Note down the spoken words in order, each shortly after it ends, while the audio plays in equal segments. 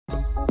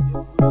Hey,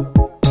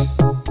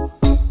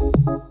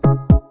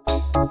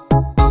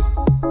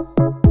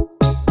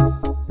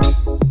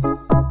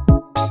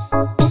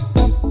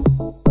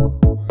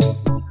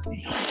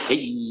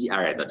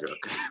 all right, that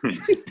joke.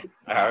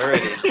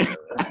 Already.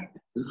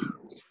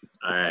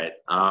 All right.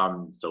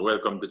 So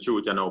welcome to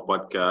Truth and Our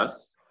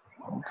podcast.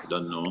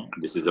 Don't know.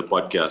 This is a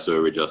podcast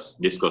where we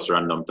just discuss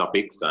random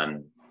topics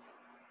and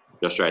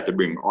just try to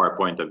bring our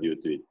point of view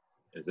to it.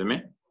 You see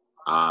me?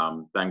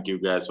 Thank you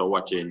guys for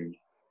watching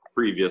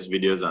previous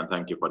videos and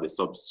thank you for the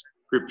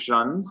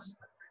subscriptions.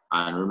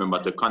 And remember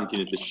to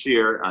continue to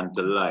share and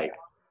to like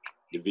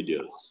the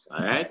videos.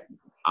 All right.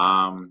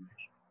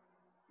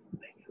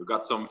 We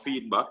got some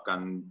feedback,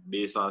 and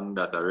based on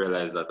that, I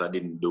realized that I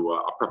didn't do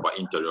a proper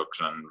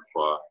introduction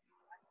for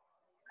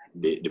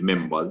the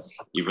members,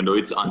 even though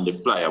it's on the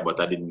flyer,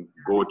 but I didn't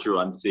go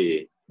through and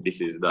say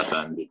this is that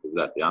and this is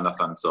that. You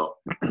understand? So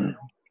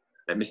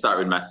let me start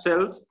with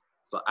myself.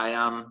 So I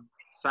am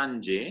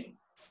Sanjay,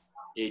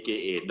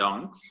 aka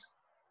Dunks.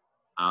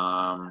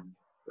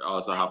 We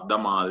also have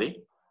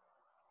Damali,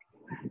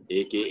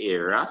 aka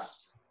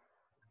Ras.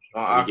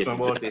 Don't ask me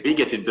about it. We'll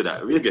get into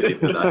that.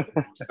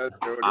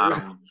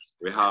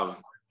 We have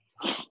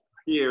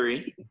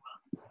Theory,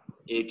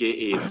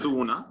 aka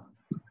Suna.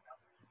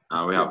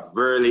 And we have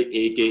Verly,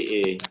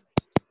 aka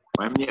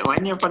why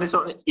name for this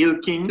something? Il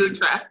King. Il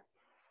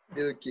Tracks.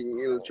 Il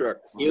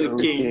Tracks. Il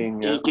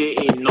King,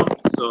 aka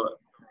Nuts. So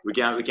we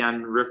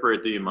can refer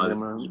to him as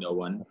either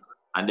one.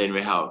 And then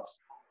we have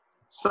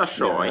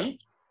Sashoy,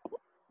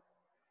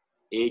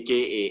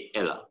 aka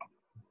Ella.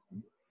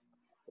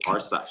 Or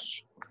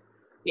Sash.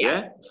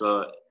 Yeah,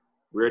 so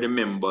we're the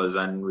members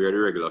and we're the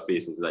regular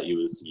faces that you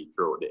will see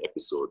throughout the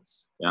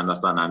episodes. You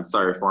understand? And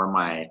sorry for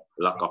my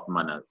lack of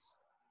manners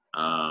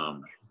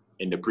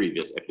in the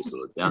previous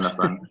episodes. You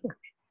understand?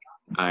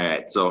 All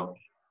right, so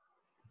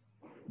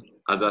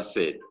as I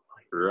said,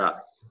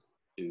 Ras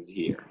is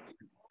here.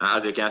 And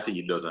as you can see,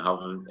 he doesn't have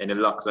any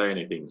locks or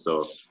anything.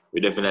 So we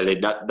definitely,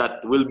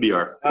 that will be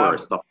our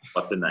first topic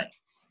for tonight.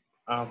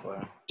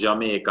 Okay.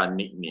 Jamaican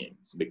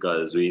nicknames,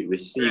 because we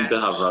seem to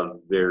have a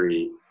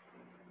very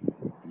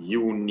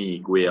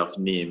unique way of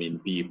naming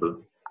people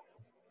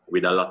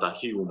with a lot of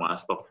humor and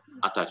stuff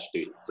attached to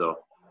it.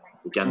 So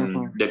we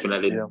can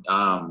definitely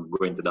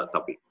go into that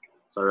topic.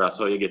 So Ras,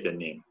 how you get your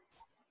name?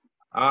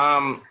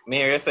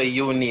 Mary say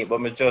unique, but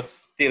me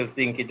just still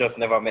think it just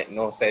never make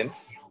no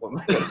sense. But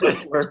me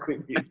just work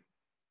with you.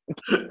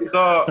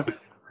 So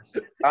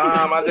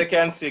as you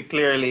can see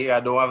clearly, I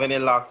don't have any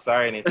locks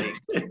or anything.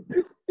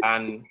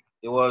 And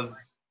it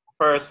was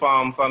first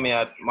form for me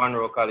at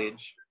Monroe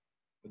College.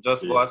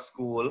 Just go to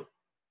school.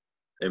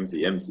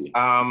 MC.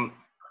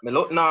 Me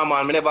look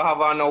normal, me never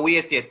have on no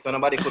weight yet, so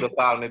nobody could have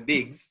called me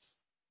Biggs.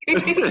 I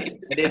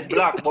did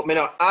black, but me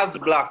not as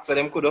black, so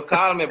them could have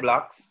called me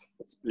Blacks.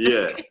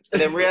 Yes. So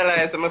them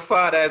realized that my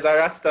father is a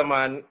Rasta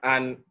man,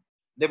 and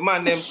the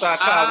man them start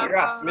calling me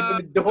Ras. Me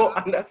don't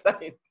understand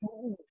it.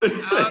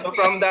 So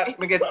from that,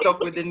 me get stuck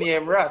with the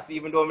name Ras,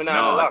 even though me not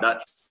have locks.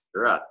 That's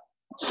Ras.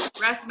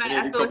 Ras by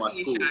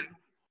association.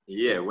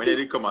 Yeah, when they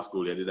did come to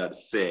school, they did that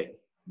say,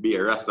 be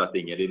a Rasta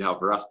thing. You didn't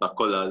have Rasta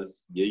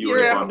colors. Your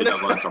uniform didn't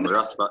have some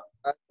Rasta.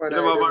 You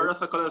never have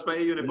Rasta colors by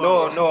your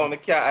uniform? No,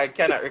 I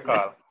cannot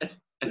recall.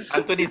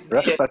 And to this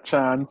day, I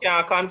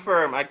cannot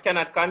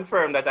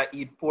confirm that I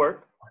eat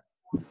pork,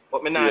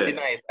 but me not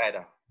deny it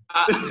either.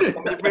 I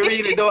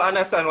really don't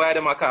understand why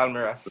they call me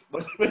Ras.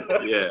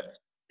 Yeah.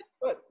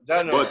 But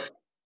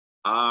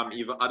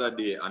even other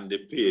day on the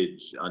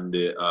page, on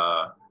the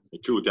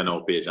Truth and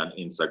Our page on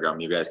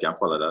Instagram, you guys can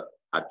follow that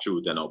at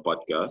Truth and Our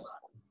podcast.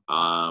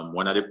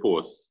 One of the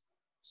posts,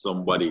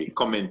 somebody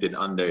commented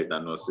under it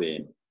and was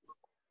saying,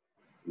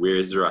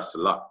 "Where's Ras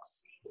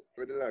locks?"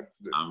 Where the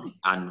locks?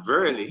 And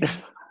Verly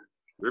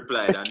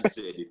replied and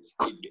said,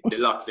 the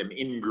locks them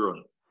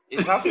ingrown.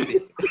 It have to be.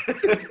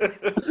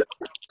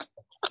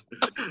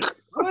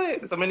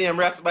 Right. So many name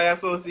Ras by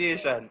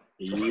association.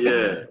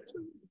 Yeah.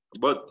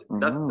 But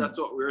that's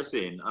what we were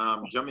saying.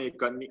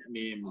 Jamaican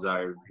nicknames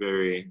are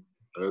very,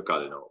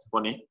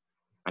 funny.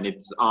 And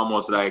it's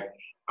almost like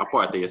a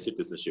part of your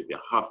citizenship. You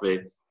have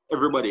it.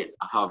 Everybody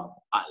have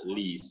at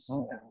least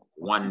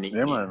one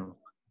nickname. Yeah, man.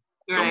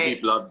 Some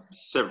people have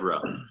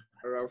several.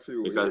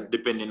 Because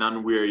depending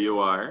on where you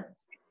are,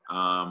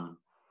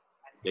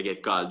 they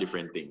get called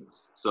different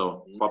things.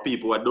 So for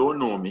people who don't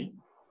know me,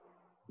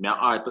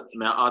 I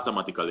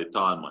automatically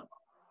tall man.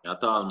 I'm a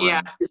tall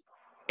man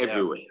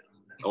everywhere.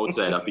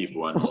 Outside of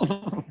people. And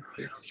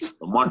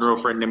Monroe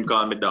friend them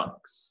call me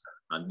Dunks.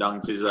 And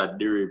Dunks is a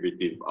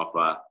derivative of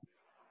a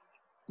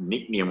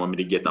nickname when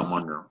me get a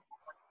Monroe.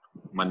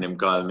 Man them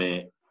call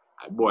me,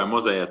 boy,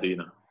 Mosiah too, you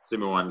know. See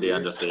me one day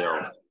and just say,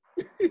 yo,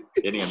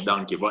 your name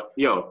Donkey. But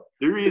yo,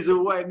 the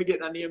reason why me get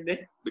that name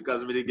there,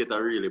 because me did get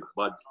a really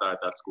bad start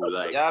at school.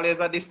 Like, you always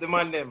a diss the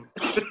man them.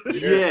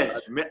 Yeah,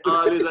 me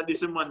always a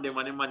diss the man them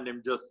and the man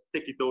them just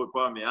take it out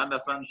for me.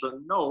 Understand? So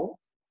no,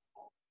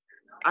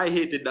 I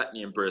hated that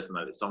name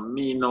personally. So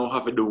me now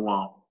have to do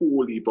one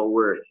whole heap of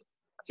work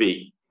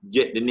to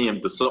get the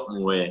name to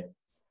something where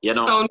You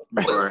know, Sound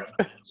more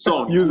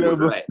sound Usable.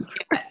 cool, right?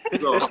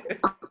 So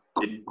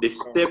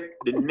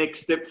the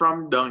next step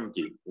from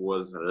donkey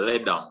was lay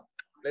down.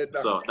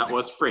 So that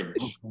was French.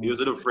 We used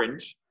to do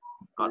French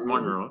at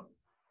Monroe.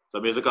 So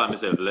I used to call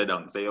myself lay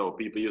down. Say, oh,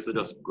 people used to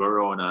just go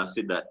around and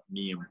see that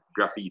name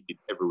graffiti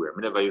everywhere.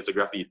 I never used to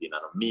graffiti,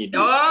 and me do.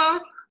 Oh.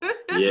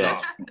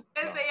 Yeah.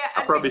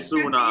 I probably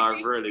soon sooner or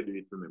early do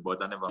it for me,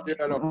 but I never.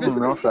 Yeah, no.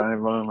 No, sir,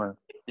 man.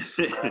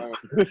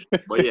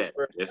 But yeah,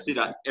 you see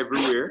that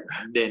everywhere.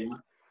 Then I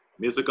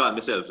used to call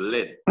myself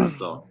lead.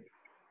 So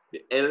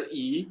the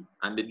L-E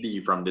and the D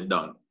from the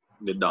dunk,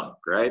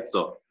 right?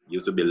 So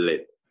used to be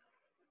lead.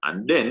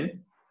 And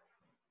then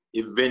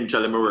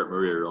eventually I work my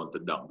way around to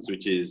dunks,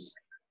 which is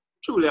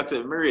truly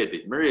accepted. I rate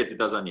it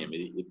as a name.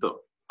 It's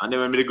tough. And then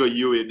when I go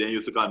UA, they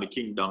used to call me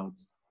King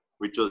Dunks,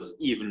 which was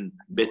even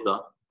better.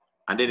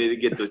 And then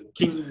it gets to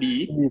King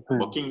D,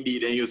 but King D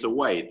then used to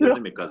white, you see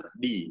me, because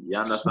D, you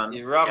understand?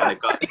 You wrong. Yeah, they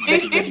call me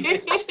King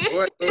D.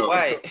 So,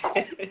 Why?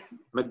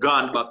 I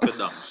gone back to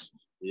Dunks.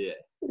 Yeah.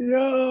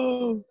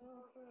 Yo.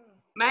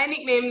 My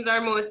nicknames are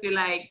mostly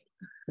like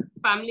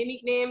family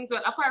nicknames,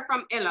 but apart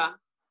from Ella.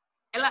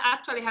 Ella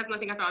actually has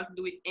nothing at all to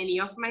do with any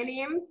of my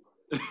names.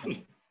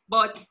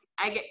 But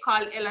I get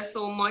called Ella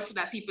so much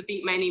that people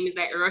think my name is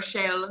like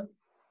Rochelle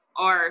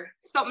or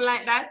something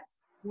like that,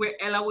 where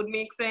Ella would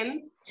make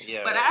sense.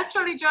 Yeah. But I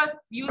actually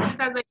just use it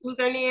as a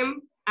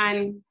username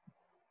and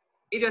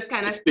it just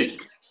kind of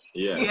sticks.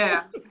 Yeah.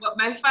 Yeah. But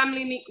my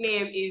family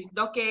nickname is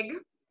Duck Egg.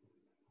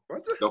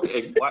 What? Duck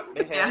egg. What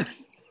the hell?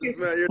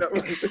 Yeah.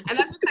 And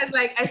that's because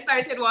like I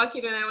started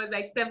walking when I was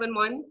like 7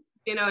 months.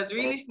 So, I was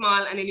really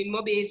small, and then in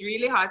Mobe it's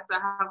really hot, so I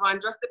have on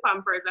just the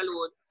Pampers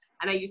alone,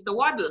 and I used to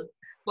waddle.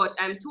 But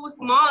I'm too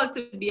small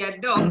to be a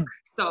duck,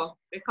 so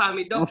they call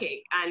me Duck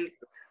Egg. And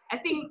I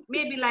think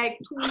maybe like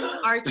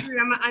 2 or 3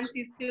 of my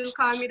aunties still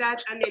call me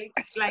that, and then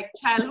like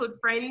childhood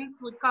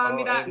friends would call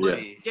me that. But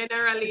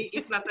generally,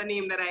 it's not a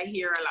name that I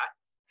hear a lot.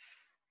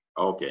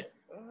 Okay.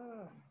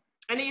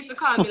 And they used to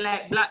call me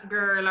like Black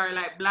Girl or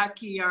like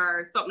Blackie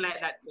or something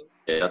like that too.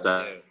 Yeah,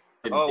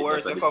 Oh,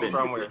 where's it come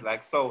from? Where?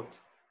 Like South?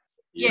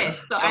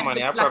 Yes. So I'm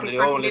probably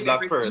the only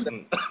black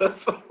person.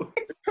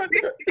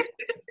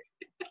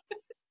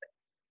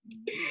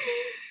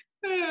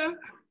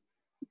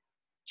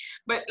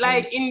 But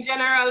like in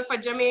general for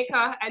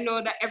Jamaica, I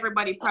know that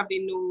everybody probably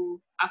knew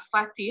a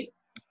fatty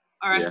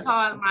or a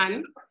tall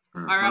man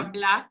or a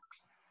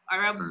blacks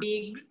or a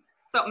bigs,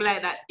 something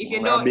like that. If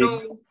you don't know,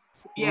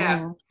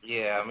 Yeah,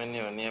 I'm in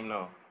your name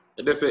now.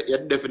 You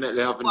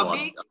definitely have to know.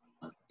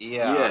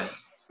 Yeah.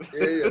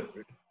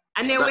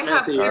 And then we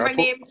have different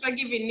names for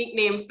giving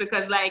nicknames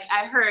because like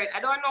I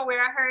don't know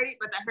where I heard it,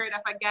 but I heard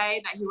of a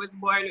guy that he was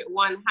born with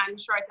one hand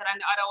shorter than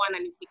the other one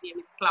and his nickname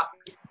is Clock.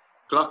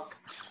 Clock?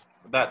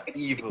 That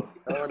evil.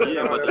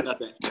 Yeah, but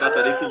that's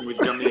the thing with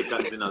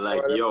Jamaicans,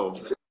 like, yo.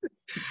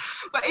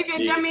 But if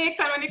you're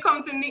Jamaican, when it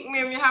comes to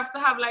nickname, you have to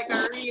have like a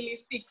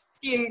really thick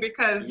skin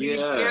because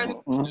they're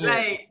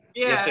like,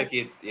 You take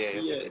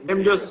it,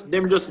 Them just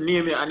name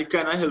it and it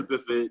kind of help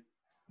if it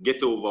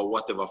get over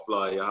whatever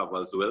flaw you have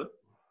as well.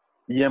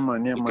 Yeah,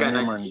 man. Yeah.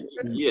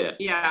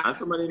 And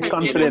somebody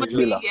confidence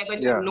builder.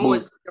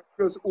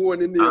 Just own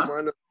the name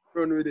and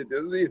run with it.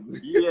 That's it.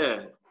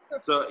 Yeah.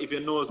 So if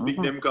your nose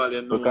big, them call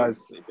your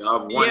nose. If you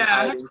have one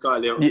eye, them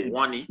call you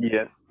one.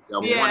 Yes.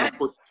 You have one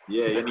foot.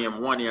 Yeah, you name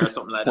one or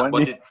something like that.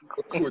 But it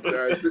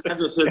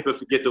just help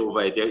if you get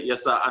over it. You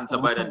start answer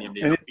by the name.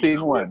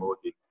 Anything one. About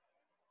it.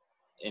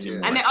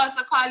 And they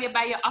also call you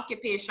by your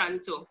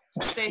occupation too.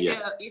 So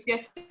if you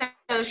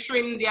sell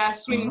shrimps, you're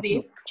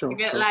shrimpsy. If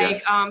you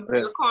like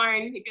sell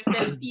corn, if you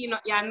sell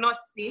peanut, you're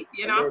nutsy,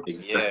 you know?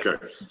 Yeah.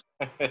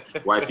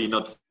 Wifey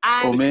nuts.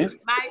 And my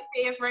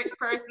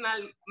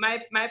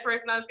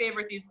personal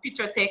favorite is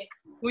Picture Tech,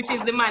 which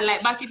is the man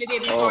like back in the day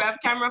before we have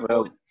camera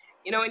phone.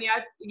 You know when you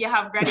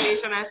have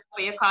graduation and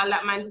stuff, you call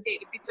that man to take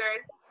the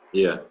pictures.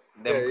 Yeah.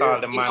 Them call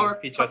the man in our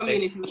Picture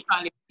community, Tech. we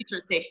call it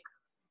Picture Tech.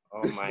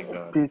 Oh my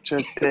God.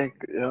 Picture Tech,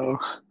 yo.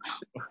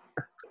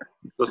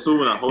 So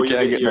Suna, how you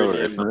get your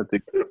name?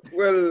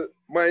 Well,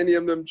 my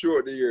name them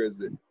throughout the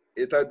years,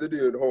 it had to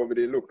do with how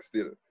they look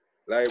still.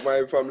 Like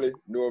my family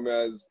know me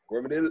as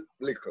when they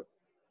little.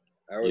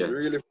 I was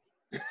really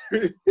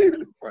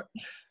fun.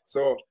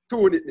 So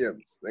 2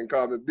 nicknames. Then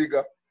call me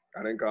Bigger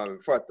and then call me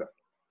Fatter.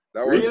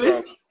 That was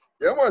really?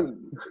 Yeah,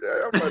 man.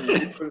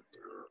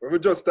 When we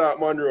just start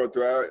Monroe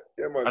too,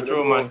 man. A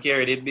true man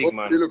carried it big,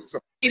 man. Is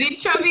it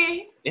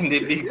chubby? In the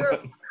big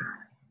man.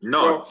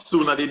 No,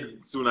 Suna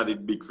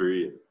did big for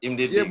you.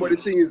 But the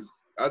thing is,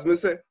 as me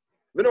say,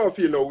 we don't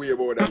feel no way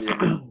about that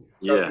name.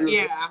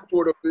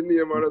 Put up the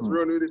name and just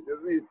run with it. You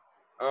see,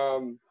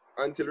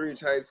 until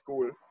reach high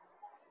school,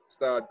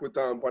 start put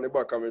on the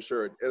back of my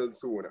shirt,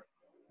 S01.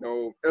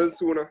 Now,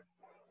 S01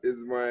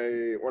 is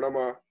one of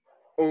my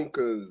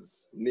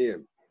uncle's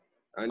name.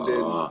 And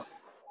then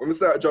when we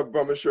start dropping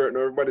on my shirt, and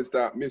everybody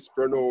start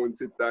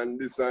mispronounce it and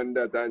this and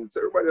that, and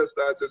so everybody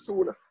starts saying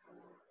Suna.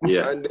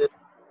 Yeah. And then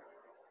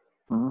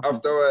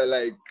after a while,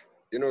 like,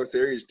 say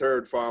reach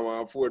 3rd form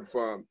or 4th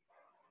form,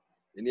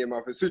 The name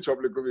have to switch up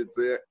a little bit,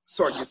 so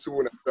Swaggy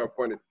soon and drop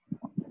on it.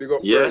 Big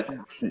up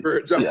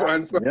Bird,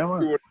 Japan,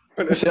 soon.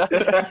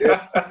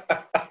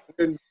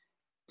 And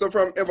so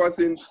ever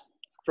since,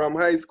 from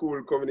high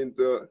school coming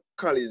into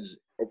college,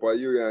 up a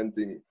year and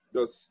thing,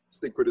 just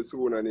stick with the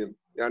Suna name.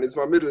 Yeah, and it's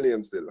my middle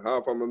name still,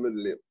 half of my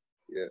middle name.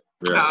 Yeah.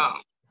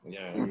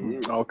 Yeah.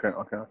 Mm-hmm. Okay.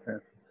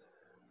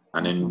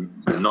 And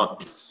then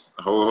nuts.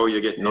 How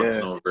you get nuts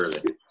now, early?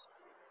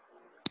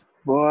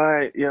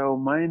 Boy, yo,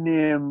 my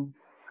name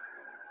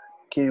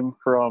came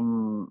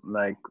from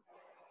like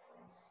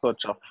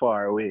such a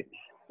far away.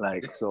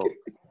 Like, so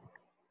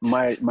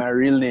my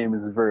real name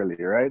is Verly,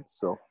 right?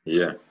 So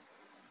yeah,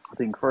 I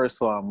think first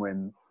time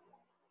when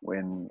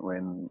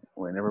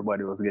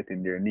everybody was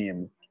getting their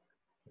names,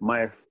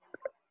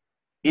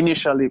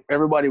 initially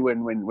everybody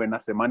when I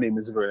say my name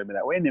is Verly, be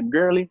like, "What your name,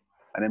 Girly?"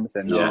 And then I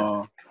say,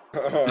 "No,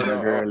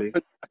 no, Girly,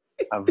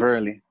 I'm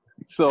Verly."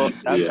 So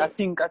I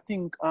think a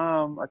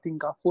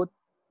foot,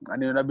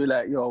 and then I'd be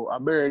like, "Yo, a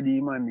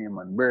Birdie, my name,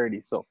 man,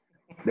 Birdie." So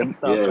them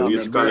start calling me we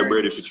used to call you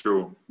Birdie for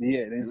true.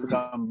 Yeah, they used to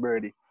call me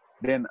Birdie.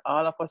 Then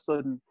all of a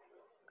sudden,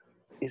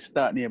 it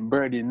start named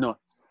Birdie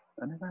Nuts.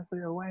 And then I say,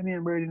 "Yo, why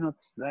name Birdie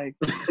Nuts?" Like,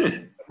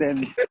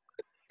 then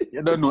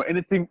you don't know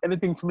anything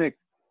to make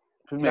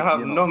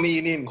no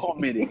meaning.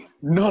 Comedy.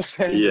 No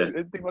sense. Yeah.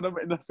 Anything what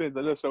make no sense.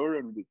 I just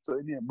run with it. So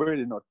yeah,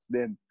 Birdie Nuts.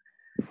 Then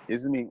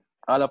it's me.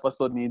 All of a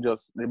sudden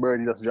the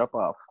birdie just drop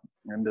off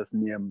and just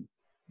name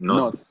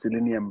Nuts till the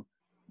name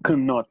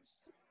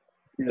Nuts.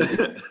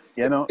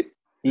 You know?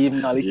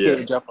 Even all the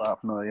K drop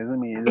off now, you see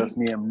me? You just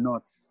name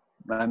Nuts.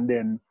 And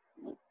then,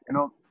 you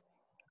know,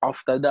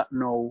 after that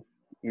now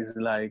is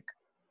like,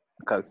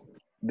 because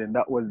then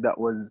that was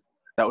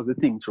the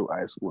thing through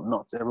high school,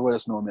 Nuts. Everybody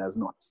just know me as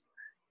Nuts.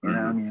 You know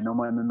what I mean? No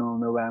man know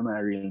me by my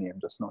real name,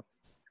 just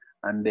Nuts.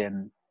 And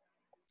then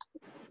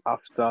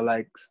after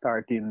like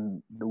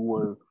starting the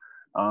whole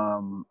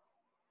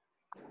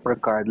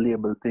record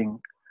label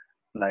thing,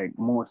 like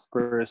most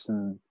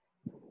persons,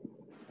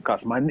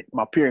 because my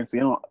parents, you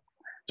know,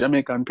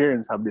 Jamaican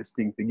parents have this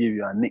thing to give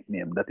you a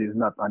nickname that is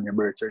not on your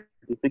birth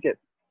certificate.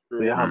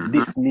 So you have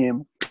this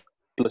name,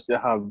 plus you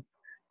have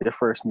your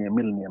first name,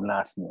 middle name,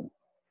 last name.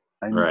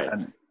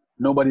 And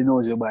nobody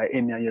knows you by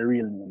any of your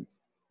real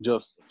names.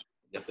 Just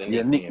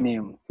your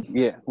nickname.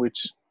 Yeah,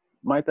 which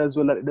might as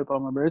well let it up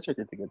on my birth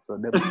certificate. So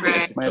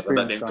my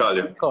parents call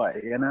me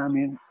Nikai, you know what I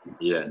mean?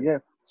 Yeah. Yeah.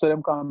 So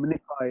them call me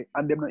Nikai,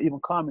 and them not even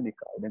call me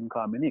Nikai, them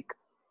call me Nick.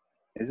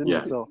 Isn't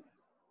it? So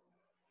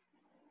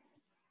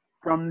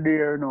from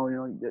there,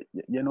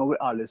 you know, we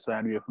always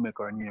try to make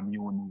our name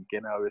unique.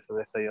 And I always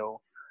say, yo,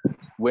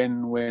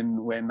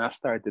 when I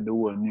started the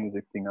whole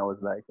music thing, I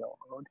was like, yo,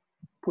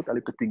 put a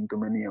little thing to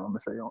my name. I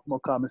say, yo, I'm gonna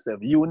call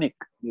myself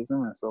Unique. You see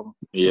me? So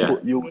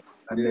put Unique,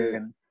 and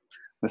then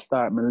I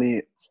start my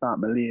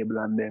label,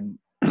 and then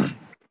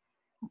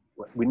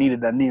we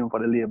needed a name for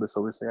the label,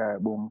 so we say, all right,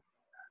 boom,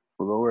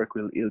 we're gonna work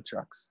with Ill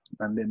Tracks,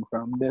 and then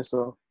from there,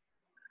 so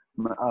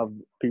I have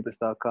people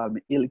start calling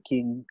me Ill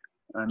King,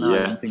 and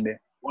I think that.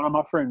 One of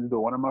my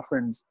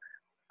friends,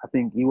 I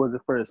think he was the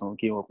first one who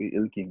came up with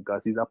Ill King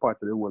because he's a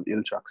part of the whole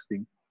Ill Tracks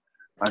thing.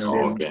 And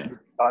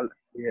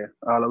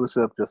all of us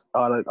just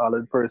all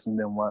the person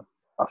them were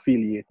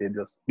affiliated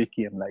just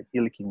became like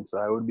Ill King. So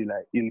I would be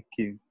like Ill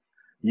King.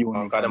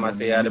 Because them I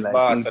say you're the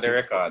boss of the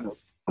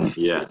records.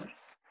 Yeah.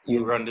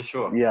 You run the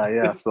show.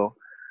 Yeah. So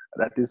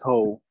that is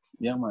how,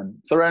 yeah, man.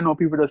 So right now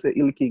people just say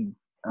Ill King,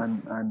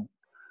 and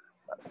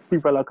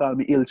people are calling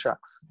me Ill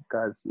Tracks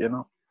because, you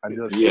know,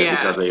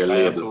 because of your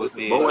label.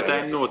 But what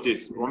I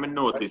noticed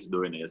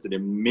doing it, so the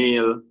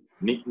male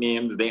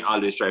nicknames, they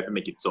always try to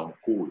make it sound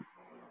cool.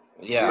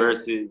 Yeah.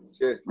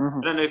 Versus, I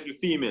don't know if the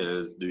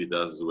females do it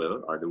as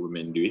well, or the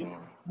women do it,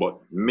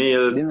 but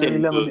males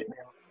tend to...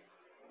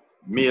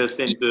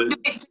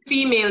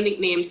 Female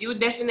nicknames. You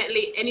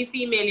definitely, any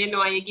female, you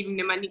know, and you're giving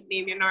them a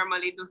nickname, you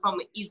normally do some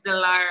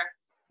Izzler,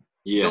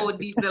 Joe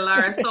Diesel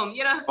or some,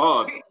 you know?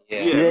 Oh, I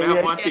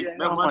have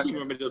one thing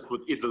when we just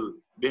put Izzle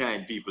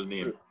behind people's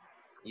name.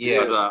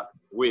 Yeah. As a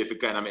way to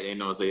kind of make them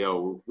know, say,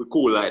 yo, we're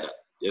cool like that.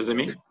 You see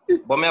me?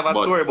 But I have a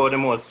story about the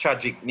most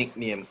tragic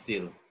nickname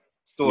still.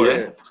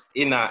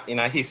 In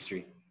a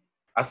history.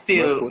 I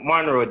still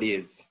Monroe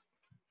days.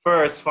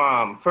 First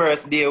farm,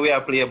 first day we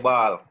are play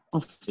ball.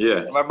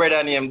 Yeah. My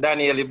brother named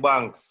Daniel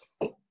Banks.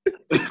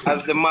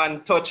 As the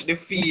man touched the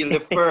field the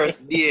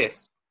first day,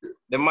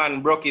 the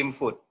man broke him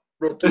foot.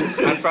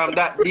 And from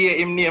that day,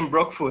 him named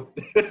Brookfoot.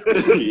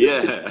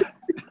 Yeah.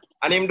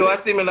 And him do a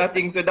similar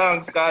thing to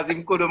Danks because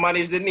him couldn't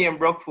manage the name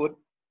Brookfoot.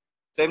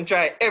 So him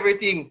try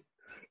everything.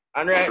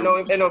 And right now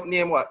him end up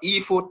name what?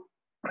 E-Foot.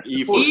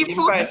 E-Foot. Him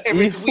find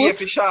every way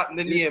to shorten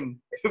the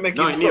name to make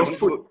it sound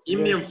good.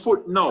 Him name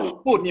Foot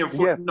now. But him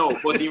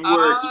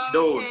work it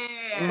down.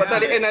 But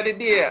at the end of the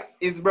day,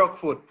 it's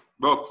Brookfoot.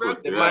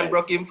 Brookfoot. The man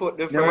broke him foot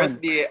the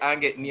first day and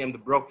get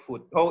named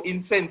Brookfoot. How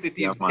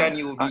insensitive can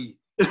you be?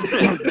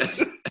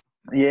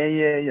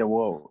 Yeah,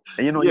 whoa.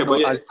 And you know,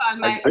 as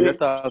you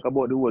talk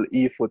about the whole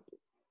E-Foot.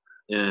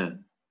 Yeah.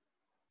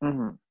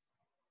 Mm-hmm.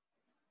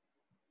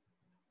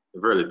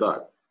 Really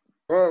dark.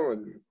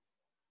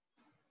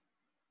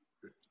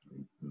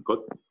 Cut.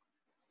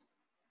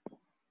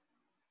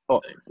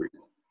 Oh.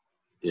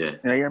 Yeah.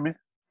 Can you hear me?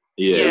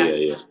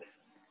 Yeah.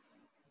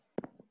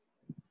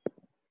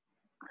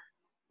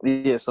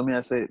 Yeah, so me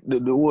I say the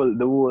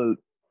whole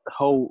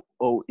how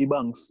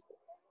Ebanks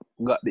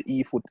got the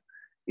E foot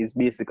is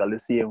basically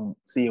the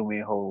same way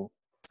how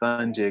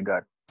Sanjay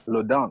got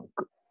low dunk,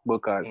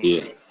 because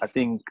I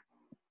think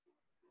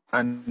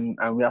and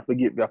we have to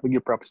give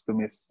props to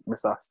Miss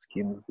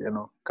Askins, you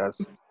know,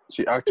 because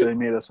she actually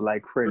made us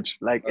like French.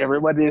 Like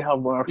everybody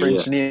have a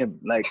French name.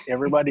 Like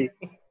everybody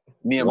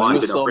name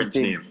wanted use a French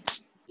something. name.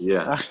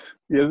 Yeah.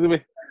 You see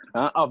me?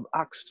 Have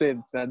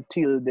accents and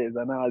tildes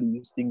and all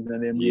these things,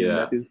 and then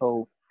that is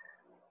how,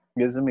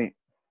 you see me?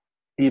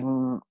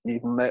 Even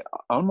like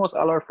almost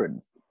all our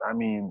friends. I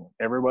mean,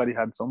 everybody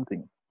had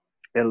something,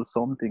 L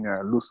something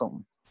or lose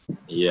something.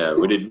 Yeah,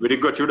 we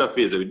did go through the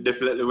phase. We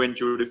definitely went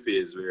through the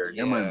phase where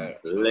man.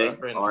 Le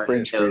or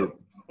French L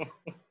phase.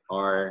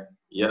 or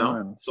know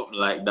man. something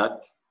like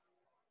that.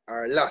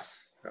 Or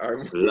Las.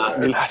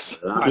 Las.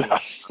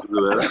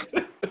 Well.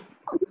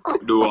 We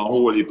do a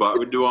whole heap of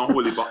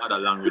other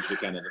language to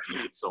kind of just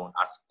make it sound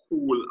as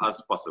cool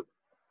as possible.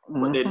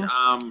 But then,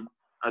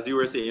 as you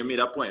were saying, you made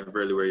a point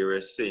earlier where you were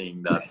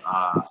saying that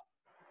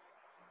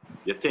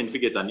you tend to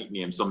get a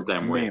nickname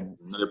sometime where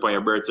not upon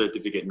your birth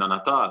certificate, none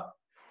at all.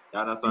 You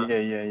understand?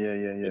 Yeah.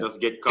 You just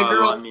get called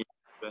one name,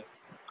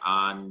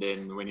 and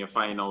then when you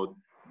find out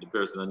the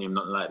person's name,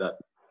 nothing like that.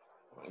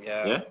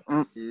 Yeah.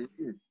 You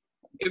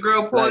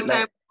grow up all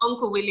time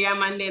Uncle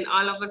William, and then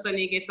all of a sudden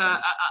you get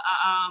a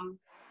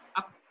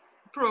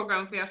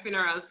program for your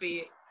funeral for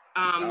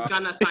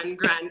Jonathan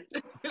Grant.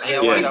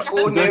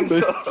 Who names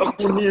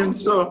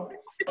so?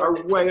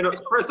 Why, you know,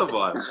 first of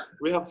all,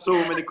 we have so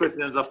many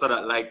questions after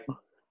that. Like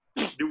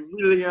the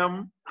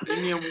William, the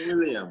name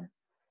William.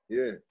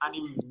 Yeah. And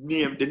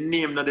the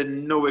name that they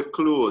nowhere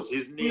close.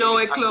 His name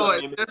nowhere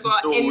close. That's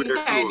what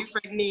entire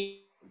different name.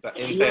 It's an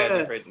entire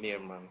different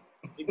name, man.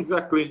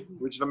 Exactly,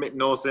 which don't make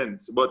no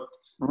sense. But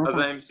as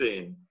I'm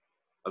saying,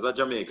 as a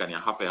Jamaican, you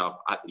have to have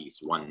at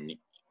least one name.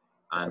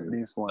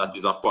 And that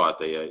is a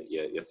part of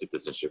your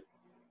citizenship.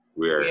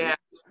 Where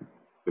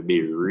to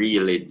be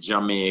really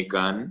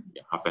Jamaican,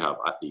 you have to have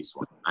at least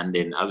one. And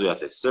then, as we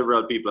said,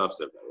 several people have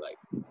several. Like,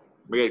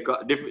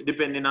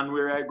 depending on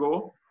where I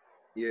go,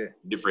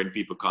 different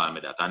people call me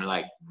that. And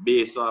like,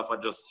 based off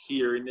of just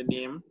hearing the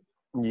name,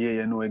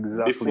 you know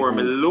exactly. Before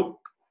me look,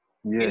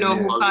 you know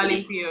who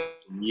calling to you.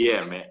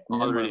 Yeah, man.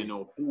 Already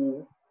know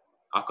who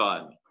are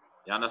calling me.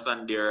 You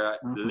understand? There are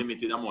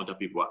limited amount of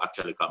people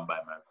actually come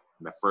by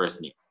my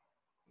first name.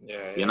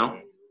 Yeah. You know?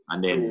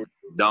 And then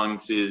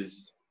Dunks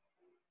is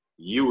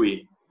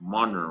Huey,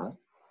 Monroe,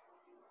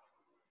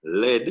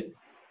 Led,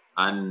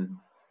 and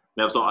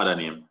we have some other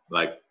name,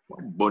 like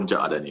a bunch of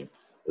other name.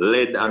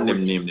 Led and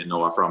them name they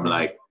know are from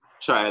like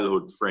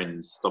childhood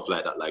friends, stuff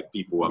like that, like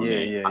people who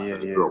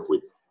actually grew up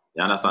with.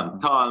 You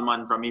understand? Tall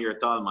man from here,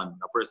 tall man,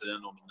 a person that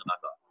know me none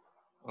of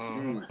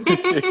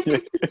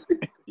that.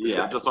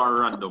 I just want a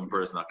random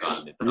person I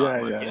call me.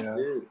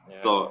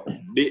 So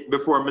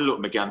before me look,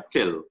 me can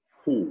tell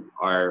who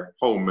or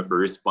how me for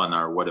respond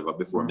or whatever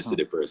before me see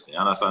the person. You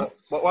understand?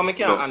 But what I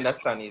can't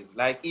understand is,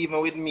 like,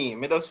 even with me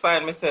just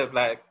find myself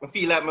like, I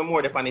feel like I'm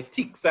more on the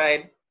thick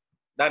side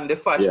than the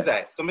fat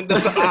side. So I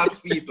just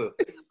ask people,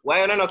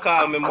 why you not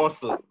call me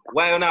muscle?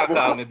 Why you not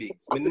call me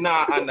Biggs? I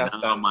not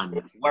understand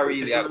what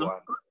really I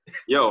want.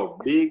 Yo,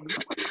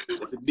 Biggs,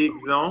 it's a Biggs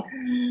now.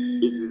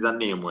 Biggs is a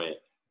name where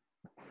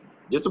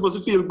you're supposed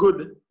to feel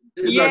good.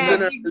 Biggs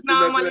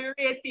normally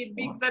rated.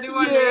 Biggs are the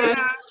one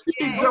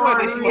Biggs are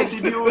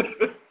rated, dude.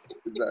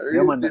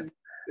 Yeah, man.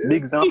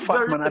 Biggs and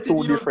fat man are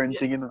two different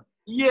things, you know.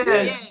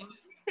 Yeah.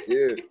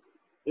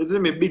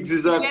 Isn't me? Biggs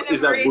is a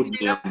good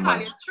name,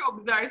 man.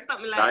 Chubs or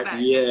something like that.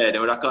 Yeah, they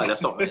would have called it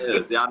something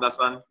else. You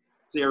understand?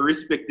 So you're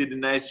respected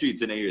in the nice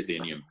streets and you're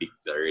saying you're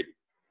Biggs already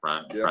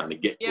from the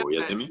get-go,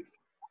 you see me?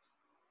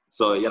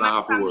 So you don't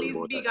have to worry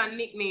about big on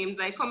nicknames.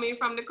 Like coming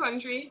from the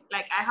country,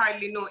 like I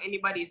hardly know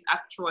anybody's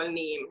actual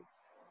name.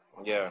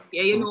 Yeah,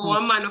 you know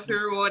a man up the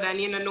road and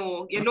you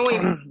know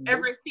him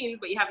ever since,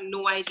 but you have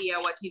no idea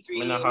what his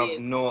real name is. I have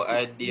no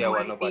idea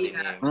what nobody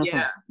name.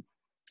 Yeah.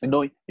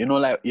 Like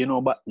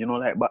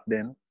back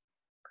then,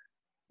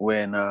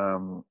 when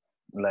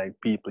like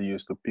people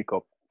used to pick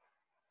up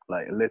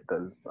like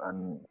letters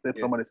and say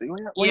somebody say,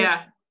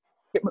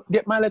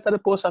 get my letter to the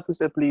post office,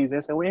 please.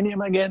 They say, what's your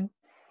name again?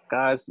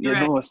 Cause some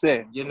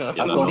Poochie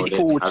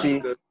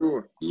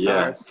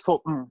or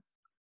something.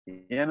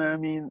 You know what I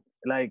mean?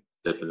 Like,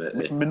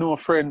 definitely. Me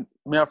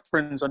have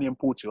friends on name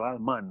Poochie, all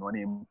man on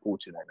name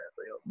Poochie like that.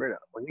 So, yo, brother,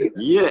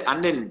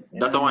 and then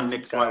that's the one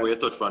next one where you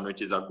touch on,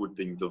 which is a good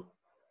thing too.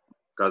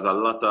 Because a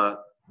lot of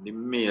the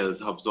males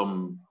have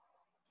some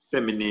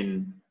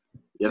feminine,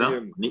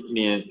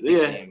 nickname.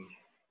 Yeah.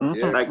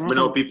 Like, we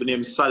know people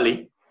named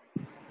Sally.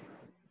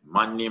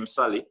 Man named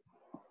Sally.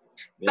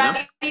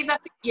 Sally is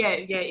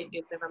it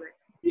is, never mind.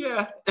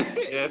 Yeah,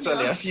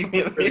 Sally, a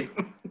female name.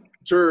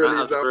 Sure,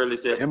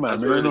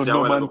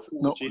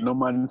 no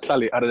man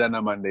Sally other than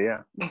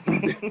Amanda,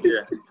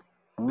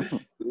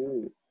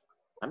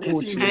 And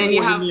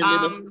you have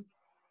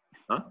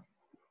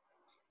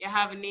you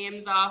have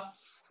names of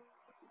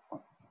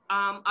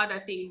other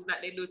things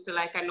that they do to,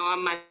 like, I know a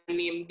man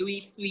named Do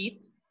It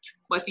Sweet,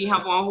 but he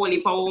have one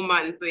holy power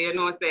woman, so you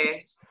know, say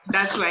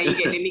that's why he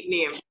get the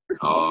nickname.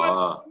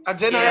 Oh, a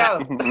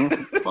general.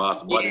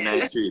 Boss, body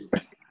nice streets.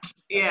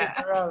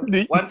 Yeah.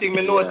 One thing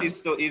me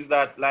noticed too is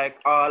that, like,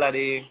 all of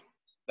the,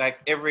 like,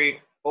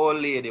 every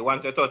old lady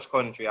wants to touch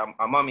country.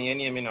 A mommy, your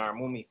name in her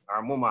mummy,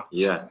 or mama.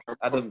 Yeah.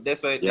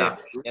 That's why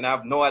and I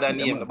have no other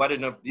name. Nobody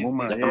know this.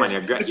 Man,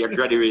 you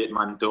graduate,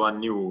 man, to a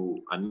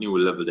new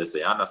level, they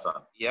say, understand?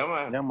 Yeah,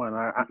 man. Yeah, man,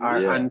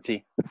 our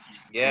auntie.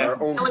 Yeah.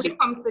 When it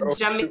comes to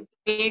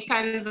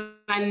Jamaicans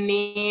and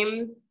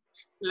names,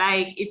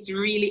 like, it's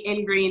really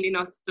ingrained in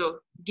us to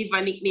give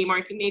a nickname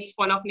or to make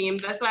fun of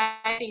names. That's why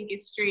I think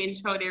it's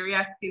strange how they're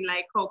reacting,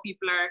 like how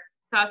people are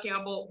talking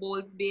about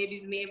Bolt's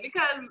baby's name,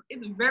 because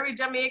it's very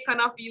Jamaican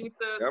of you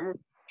to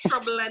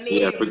trouble a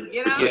name,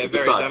 you know? Yeah,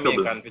 very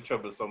Jamaican to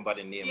trouble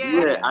somebody's name.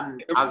 Yeah,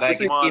 and as like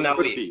small in a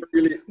way.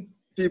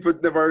 People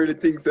never really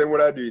think saying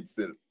what I do it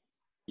still.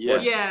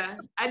 Yeah.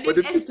 I didn't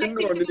expect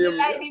it to be the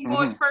lightning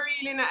bolt for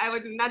real, you know? I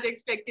was not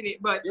expecting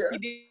it, but he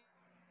did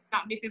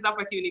not miss his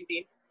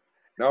opportunity.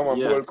 Now my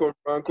ball come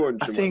from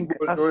country.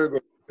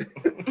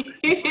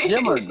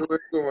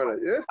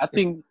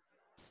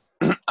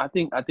 I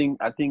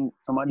think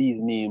some of these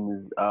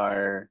names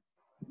are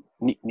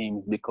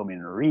nicknames becoming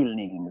real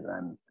names,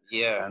 and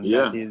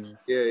that is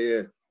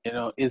you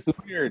know, it's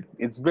weird.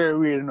 It's very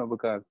weird, you know,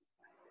 because,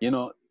 you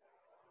know,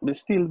 we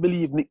still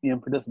believe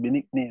nickname for just be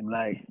nickname.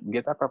 Like,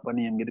 get a proper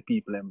name, get the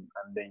people them,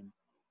 and then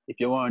if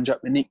you want to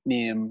drop the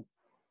nickname,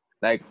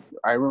 like,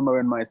 I remember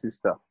when my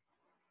sister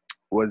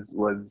was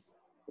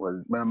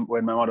when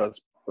my mother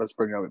was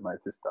pregnant with my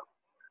sister.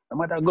 My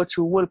mother got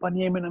you whole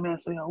name and I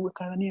say, what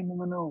kind of name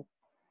am I know?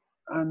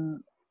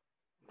 And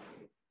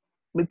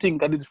I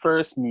think I did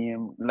first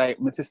name, like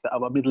my sister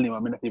have a middle name, I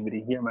not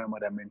even hear my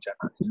mother mention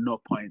at no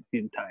point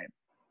in time.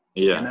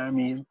 Yeah. You know what I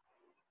mean?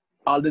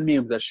 All the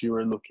names that she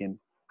were looking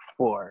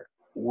for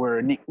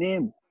were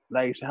nicknames.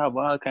 Like, she have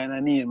all kind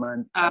of name,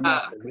 and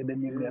I said, where the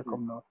name there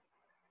come now?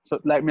 So,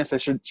 like me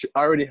said, she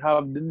already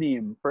have the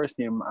name, first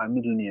name and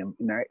middle name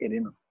in her head,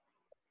 you know.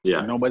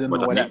 Yeah. Nobody know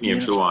what that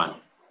means.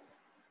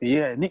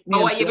 Yeah, nickname.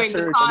 Oh, what you going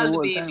to call the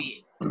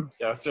baby?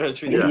 Yeah,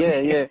 search.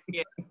 Yeah.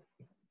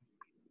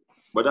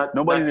 But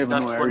nobody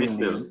that's funny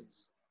still. Name.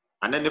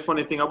 And then the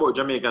funny thing about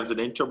Jamaicans,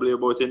 they ain't trouble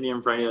about a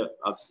name from you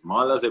as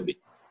small as a bit.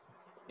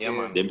 Yeah,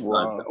 man. Them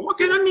start, what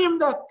kind of name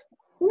that?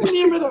 Who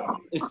name it that?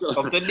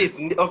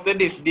 Up to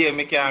this day,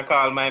 I can't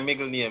call my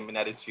middle name in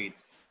the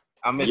streets.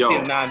 I'm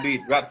still not do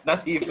it.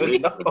 Not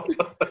even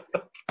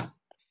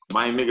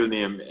My middle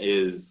name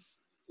is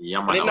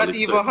Yaman. It's not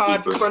even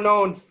hard to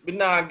pronounce. We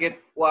not get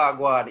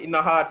wagwan. It's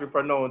not hard to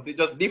pronounce. It's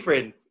just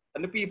different.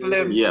 And the people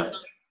them. Yeah.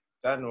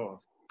 I know.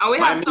 And we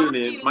have some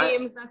names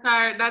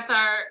that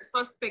are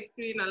suspect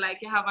too, you know,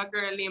 like you have a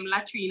girl named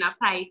Latrina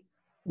Pite.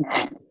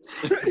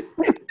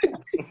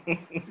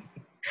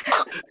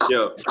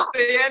 Yo. So,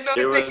 you know,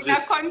 in a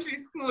country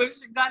school,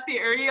 she got it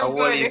real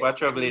good.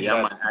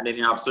 Man. And then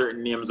you have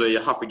certain names where you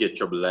have to get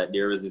trouble. Like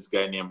there was this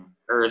guy named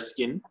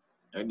Erskine.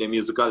 And them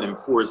used to call him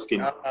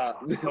Foreskin.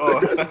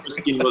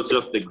 Foreskin was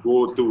just the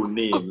go-to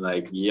name.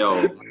 Like,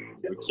 yo,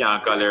 we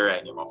can't call her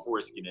right name. A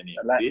Foreskin name.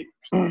 See?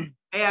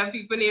 I have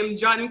people named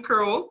John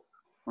Crow.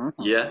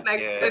 Yeah.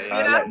 Like,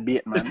 like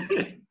bait, man.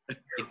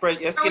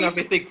 Your skin have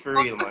be thick for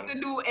real, man. To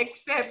do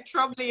except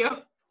trouble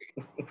you.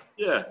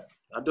 Yeah,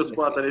 that's just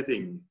part of the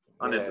thing,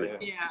 honestly.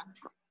 Yeah.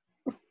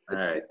 All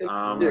right.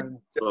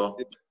 So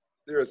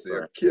seriously,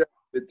 you can't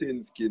be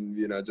thin skin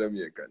being a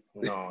Jamaican.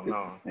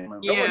 No.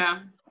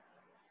 Yeah.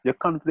 Your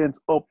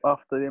confidence up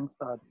after them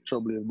start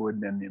trouble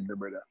about them name, the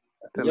brother.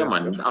 Yeah,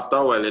 man. After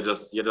a while, you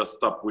just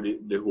stop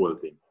with the whole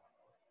thing.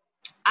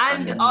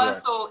 And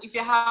also, if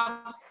you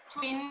have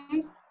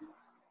twins,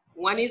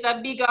 one is a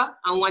bigger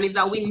and one is a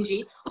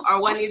whingy, or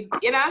one is,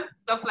 you know,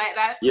 stuff like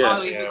that. Yeah.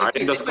 Are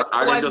they just call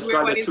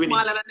the twinny?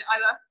 Smaller than the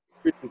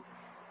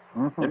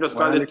other. They just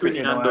call it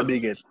twinny and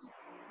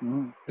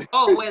done.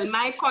 Oh, well,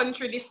 my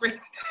country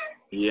different.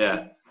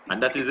 Yeah.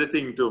 And that is the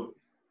thing too,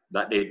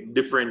 that the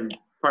different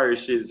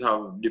parishes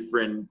have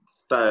different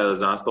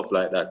styles and stuff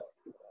like that.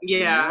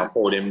 Yeah. Of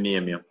how them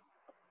name you.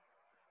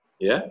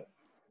 Yeah?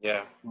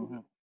 Yeah.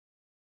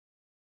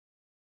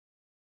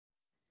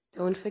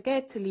 Don't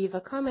forget to leave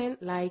a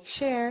comment, like,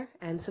 share,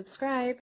 and subscribe.